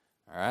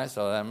 All right,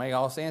 so that make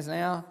all sense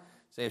now?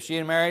 So if she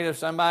had married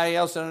somebody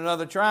else in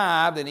another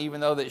tribe, then even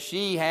though that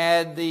she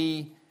had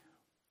the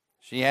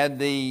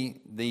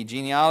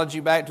genealogy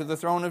back to the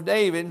throne of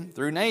David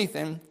through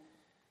Nathan,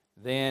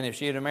 then if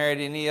she had married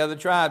any other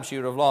tribe, she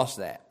would have lost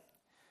that.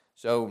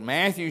 So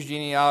Matthew's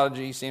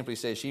genealogy simply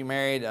says she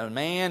married a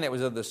man that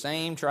was of the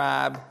same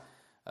tribe,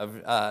 of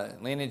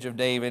lineage of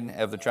David,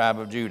 of the tribe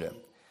of Judah.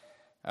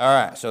 All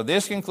right, so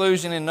this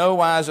conclusion in no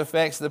wise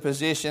affects the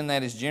position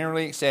that is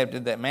generally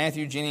accepted that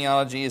Matthew's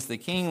genealogy is the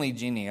kingly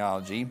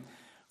genealogy.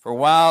 For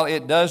while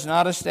it does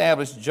not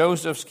establish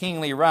Joseph's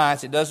kingly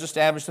rights, it does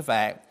establish the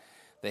fact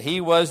that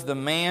he was the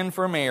man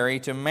for Mary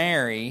to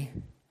marry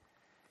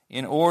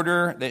in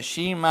order that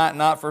she might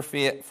not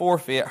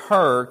forfeit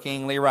her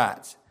kingly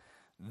rights.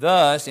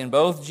 Thus, in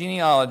both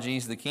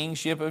genealogies, the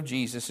kingship of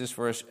Jesus is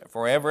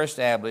forever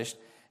established,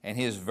 and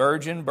his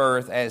virgin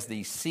birth as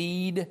the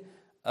seed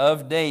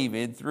of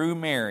David through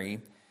Mary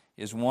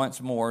is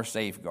once more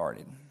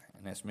safeguarded.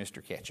 And that's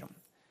Mr. Ketchum.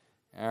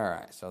 All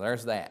right, so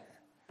there's that.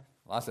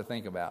 Lots to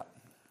think about.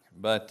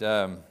 But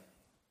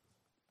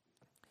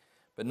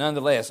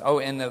nonetheless,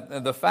 and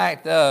the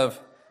fact of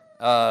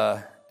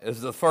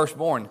is the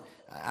firstborn.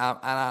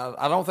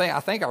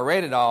 I think I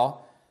read it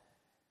all,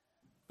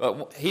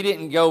 but he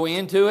didn't go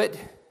into it.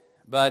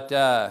 But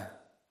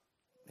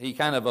he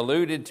kind of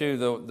alluded to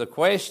the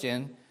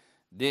question: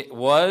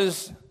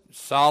 was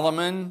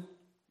Solomon,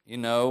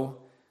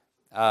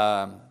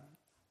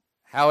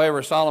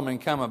 however Solomon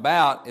come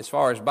about as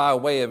far as by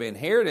way of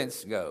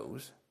inheritance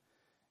goes?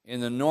 In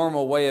the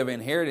normal way of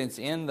inheritance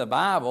in the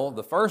Bible,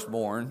 the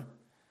firstborn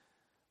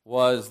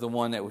was the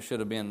one that should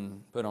have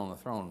been put on the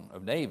throne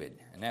of David,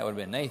 and that would have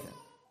been Nathan,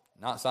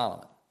 not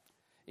Solomon.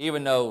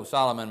 Even though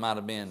Solomon might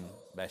have been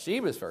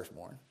Bathsheba's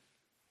firstborn,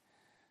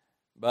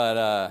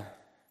 but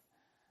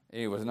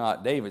it was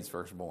not David's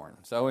firstborn.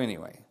 So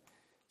anyway,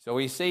 so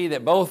we see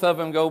that both of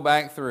them go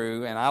back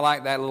through, and I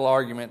like that little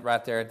argument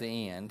right there at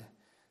the end.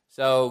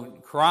 So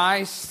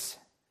Christ's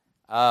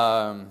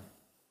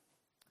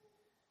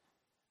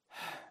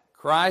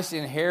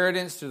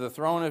inheritance to the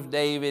throne of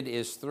David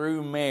is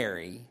through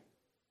Mary,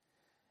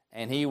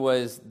 and he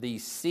was the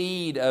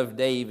seed of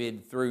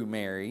David through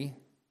Mary,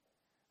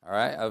 all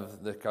right,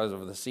 because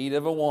of the seed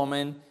of a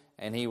woman,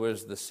 and he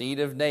was the seed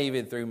of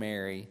David through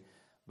Mary.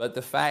 But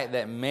the fact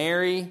that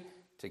Mary,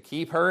 to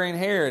keep her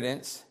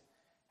inheritance,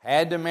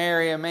 had to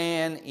marry a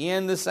man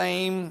in the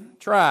same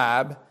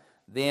tribe,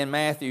 then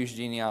Matthew's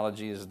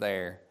genealogy is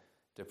there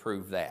to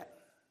prove that.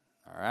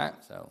 All right,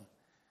 so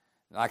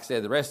like I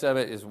said, the rest of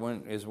it is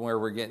where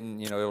we're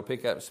getting, it'll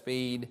pick up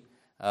speed.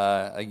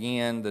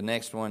 Again, the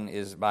next one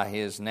is by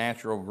his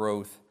natural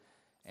growth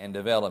and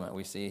development.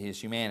 We see his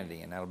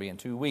humanity, and that'll be in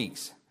 2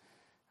 weeks.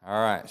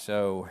 All right,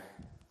 so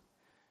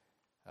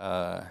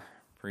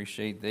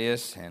appreciate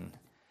this, and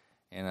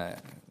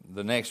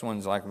the next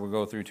one's like we'll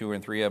go through 2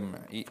 and 3 of them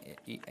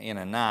in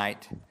a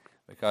night,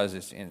 because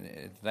it's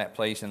that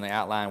place in the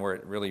outline where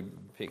it really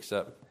picks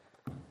up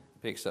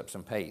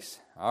some pace.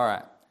 All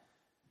right.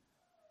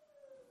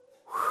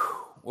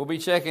 We'll be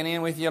checking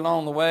in with you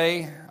along the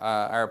way.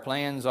 Our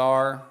plans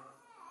are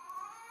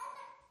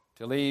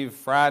to leave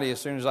Friday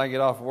as soon as I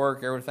get off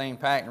work, everything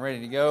packed and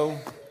ready to go.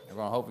 We're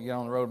going to hopefully get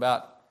on the road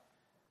about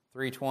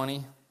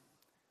 3:20.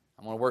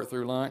 I'm going to work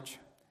through lunch,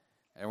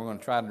 and we're going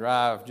to try to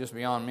drive just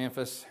beyond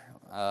Memphis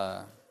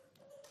and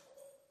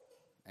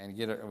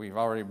we've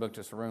already booked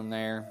us a room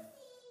there.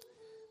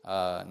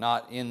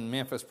 Not in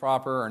Memphis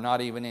proper, or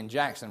not even in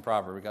Jackson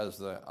proper, because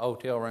the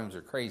hotel rooms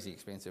are crazy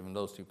expensive in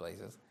those two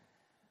places.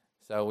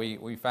 So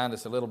we found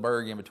us a little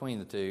burg in between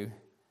the two,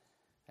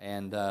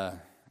 and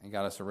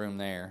got us a room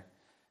there.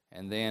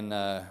 And then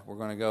we're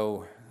going to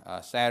go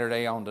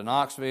Saturday on to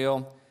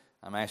Knoxville.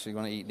 I'm actually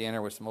going to eat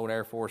dinner with some old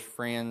Air Force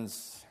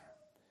friends,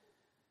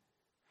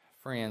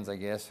 I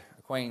guess,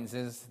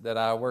 acquaintances that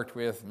I worked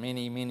with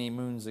many, many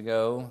moons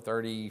ago,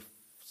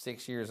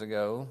 36 years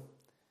ago,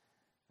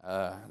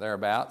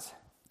 thereabouts.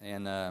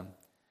 And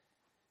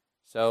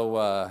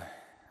so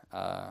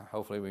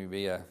hopefully we can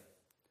be a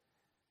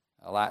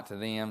light to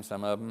them,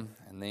 some of them,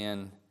 and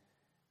then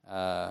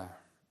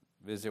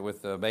visit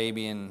with the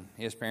baby and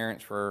his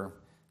parents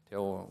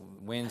till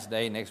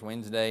next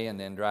Wednesday, and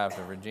then drive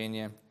to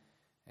Virginia,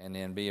 and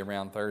then be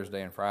around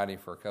Thursday and Friday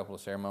for a couple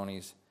of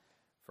ceremonies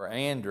for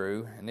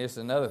Andrew. And this is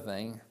another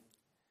thing.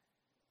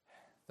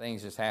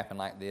 Things just happen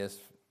like this.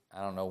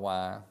 I don't know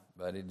why,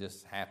 but it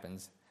just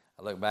happens.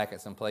 I look back at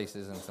some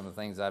places and some of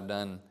the things I've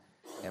done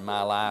in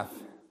my life.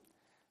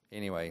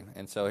 Anyway,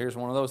 and so here's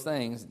one of those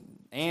things.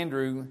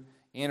 Andrew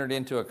entered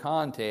into a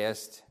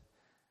contest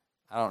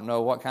I don't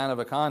know what kind of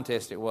a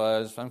contest it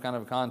was, some kind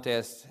of a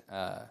contest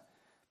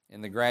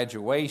in the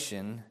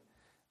graduation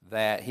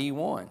that he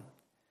won.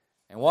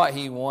 And what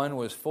he won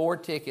was 4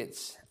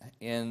 tickets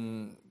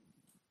in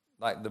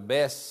like the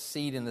best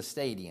seat in the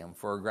stadium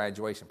for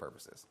graduation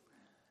purposes.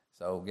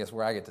 So guess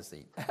where I get the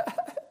seat?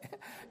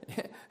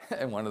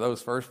 And one of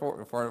those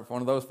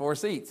one of those 4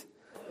 seats.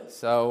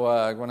 So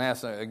we're going to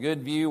have a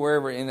good view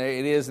wherever it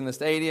is in the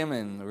stadium,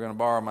 and we're going to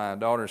borrow my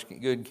daughter's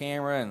good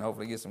camera and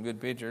hopefully get some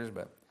good pictures.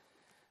 But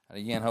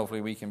again,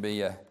 hopefully we can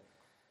be a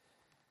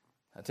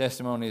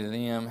testimony to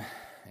them,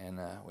 and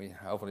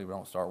hopefully we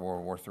don't start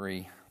World War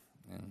III,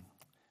 and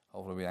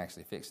hopefully we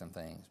actually fix some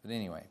things. But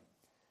anyway,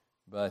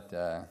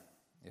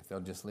 if they'll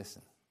just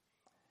listen.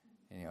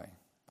 Anyway.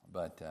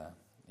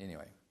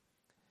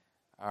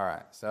 All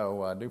right,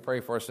 so do pray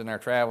for us in our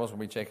travels. We'll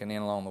be checking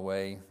in along the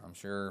way, I'm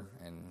sure,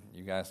 and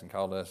you guys can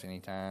call to us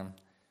anytime.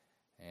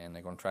 And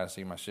they're going to try to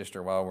see my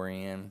sister while we're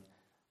in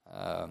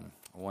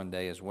one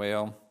day as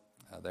well.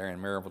 They're in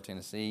Maryville,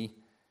 Tennessee.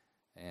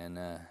 And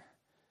I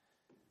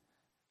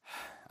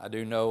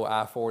do know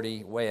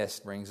I-40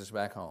 West brings us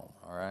back home,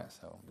 all right?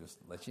 So just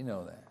let you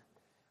know that.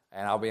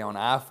 And I'll be on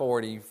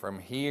I-40 from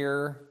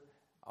here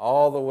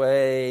all the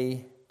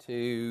way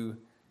to,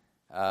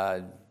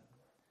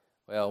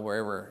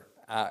 wherever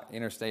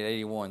Interstate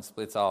 81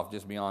 splits off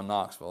just beyond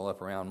Knoxville,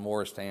 up around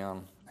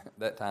Morristown.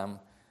 That time,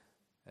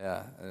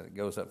 it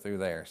goes up through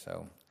there.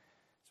 So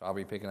I'll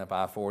be picking up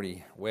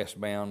I-40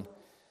 westbound.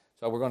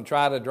 So we're going to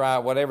try to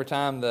drive whatever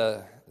time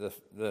the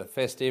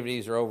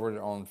festivities are over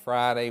on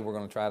Friday. We're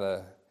going to try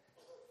to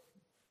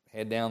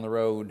head down the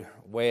road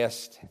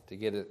west to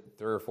get it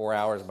 3 or 4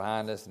 hours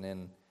behind us, and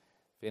then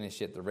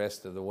finish it the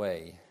rest of the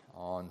way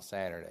on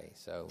Saturday.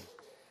 So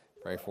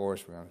pray for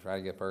us. We're going to try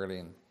to get up early,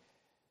 and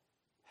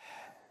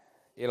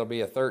it'll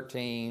be a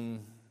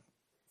 13,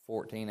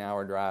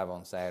 14-hour drive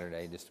on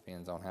Saturday. Just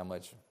depends on how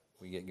much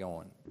we get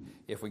going.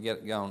 If we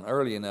get going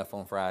early enough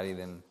on Friday,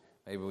 then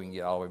maybe we can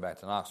get all the way back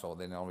to Knoxville.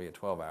 Then it'll be a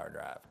 12-hour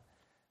drive.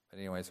 But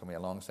anyway, it's going to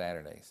be a long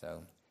Saturday.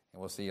 So, and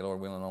we'll see you,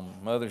 Lord willing, on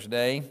Mother's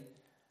Day.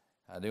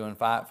 Doing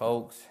fight,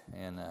 folks.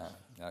 And like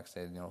I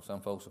said, some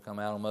folks will come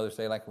out on Mother's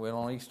Day like we will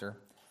on Easter.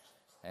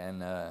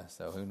 And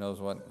so who knows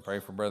what. Pray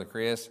for Brother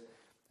Chris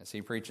as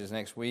he preaches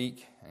next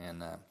week.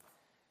 And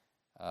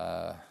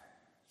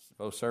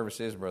both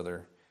services,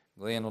 Brother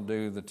Glenn will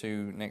do the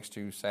next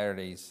two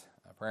Saturdays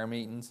prayer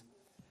meetings,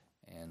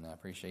 and I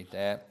appreciate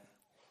that.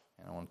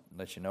 And I want to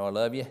let you know I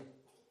love you,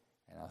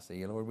 and I'll see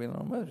you, Lord willing,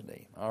 on Mother's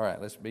Day. All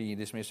right, let's be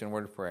dismissed in a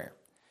word of prayer.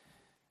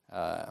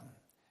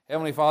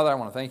 Heavenly Father, I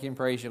want to thank you and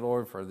praise you,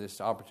 Lord, for this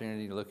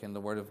opportunity to look in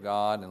the Word of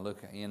God and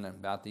look in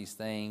about these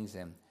things.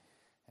 And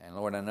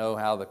Lord, I know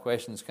how the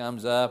questions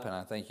comes up, and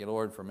I thank you,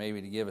 Lord, for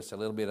maybe to give us a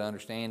little bit of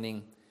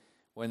understanding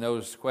when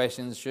those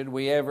questions, should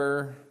we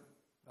ever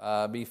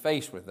be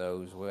faced with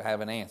those, we'll have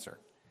an answer.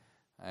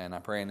 And I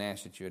pray and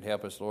ask that you would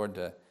help us, Lord,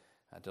 to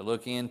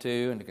look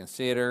into and to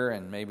consider,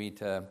 and maybe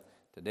to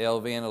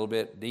delve in a little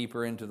bit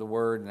deeper into the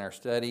Word in our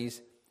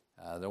studies,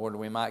 Lord,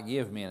 we might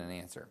give men an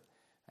answer.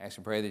 I ask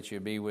and pray that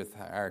you be with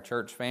our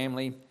church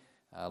family,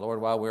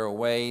 Lord, while we're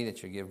away,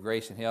 that you give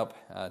grace and help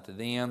to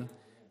them,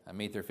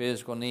 meet their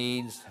physical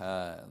needs,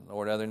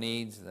 Lord, other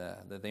needs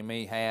that they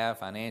may have,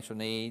 financial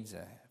needs,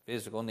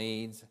 physical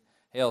needs,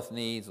 health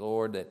needs,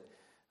 Lord,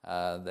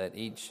 that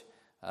each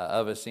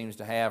of us seems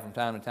to have from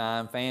time to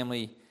time,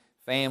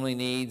 family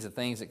needs, the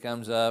things that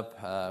comes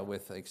up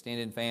with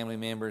extended family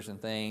members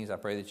and things. I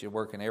pray that you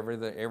work in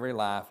every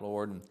life,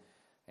 Lord,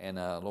 and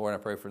Lord, I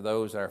pray for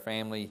those that are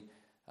family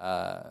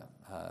that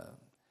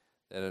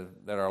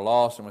are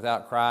lost and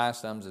without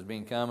Christ. Some has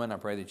been coming. I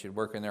pray that you'd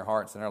work in their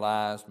hearts and their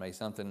lives. May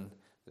something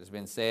that's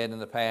been said in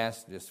the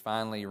past just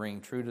finally ring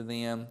true to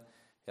them.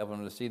 Help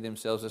them to see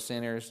themselves as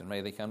sinners, and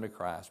may they come to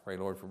Christ. Pray,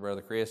 Lord, for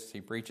Brother Chris as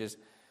he preaches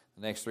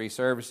the next 3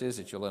 services,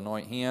 that you'll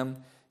anoint him,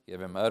 give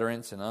him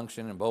utterance and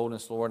unction and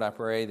boldness, Lord. I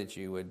pray that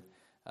you would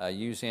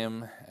use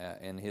him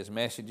in his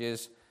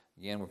messages.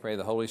 Again, we pray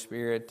the Holy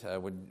Spirit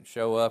would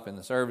show up in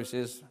the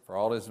services for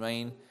all his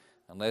vain,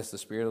 unless the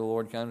Spirit of the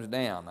Lord comes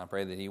down. I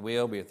pray that he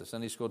will be with the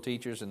Sunday school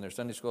teachers in their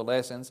Sunday school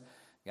lessons,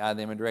 guide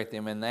them and direct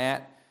them in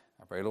that.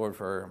 I pray, Lord,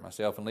 for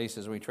myself and Lisa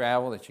as we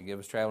travel, that you give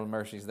us traveling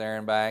mercies there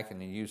and back,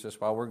 and you use us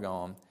while we're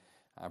gone.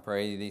 I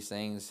pray these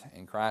things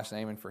in Christ's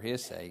name and for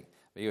his sake.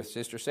 Be with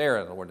Sister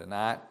Sarah, Lord,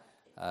 tonight.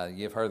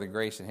 Give her the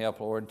grace and help,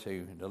 Lord,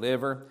 to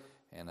deliver.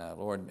 And,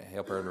 Lord,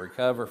 help her to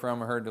recover from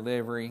her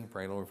delivery.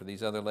 Pray, Lord, for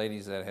these other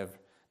ladies that have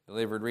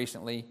delivered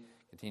recently.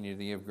 Continue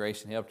to give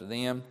grace and help to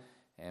them.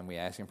 And we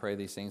ask and pray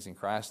these things in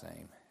Christ's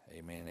name.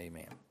 Amen and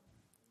amen.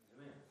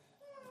 Amen.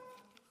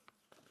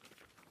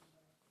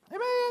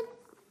 Amen.